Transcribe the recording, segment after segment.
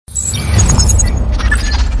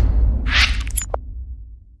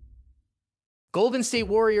Golden State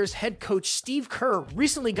Warriors head coach Steve Kerr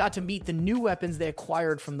recently got to meet the new weapons they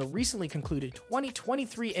acquired from the recently concluded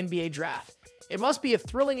 2023 NBA draft. It must be a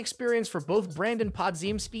thrilling experience for both Brandin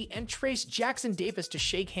Podziemski and Trayce Jackson-Davis to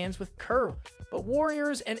shake hands with Kerr. But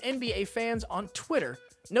Warriors and NBA fans on Twitter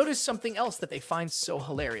noticed something else that they find so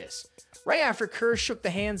hilarious. Right after Kerr shook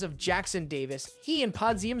the hands of Jackson-Davis, he and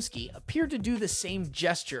Podziemski appeared to do the same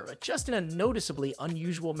gesture, but just in a noticeably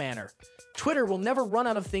unusual manner. Twitter will never run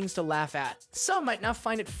out of things to laugh at. Some might not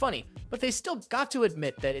find it funny, but they still got to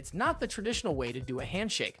admit that it's not the traditional way to do a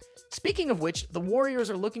handshake. Speaking of which, the Warriors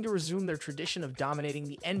are looking to resume their tradition of dominating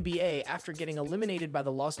the NBA after getting eliminated by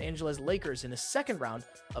the Los Angeles Lakers in the second round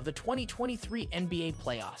of the 2023 NBA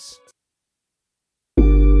playoffs.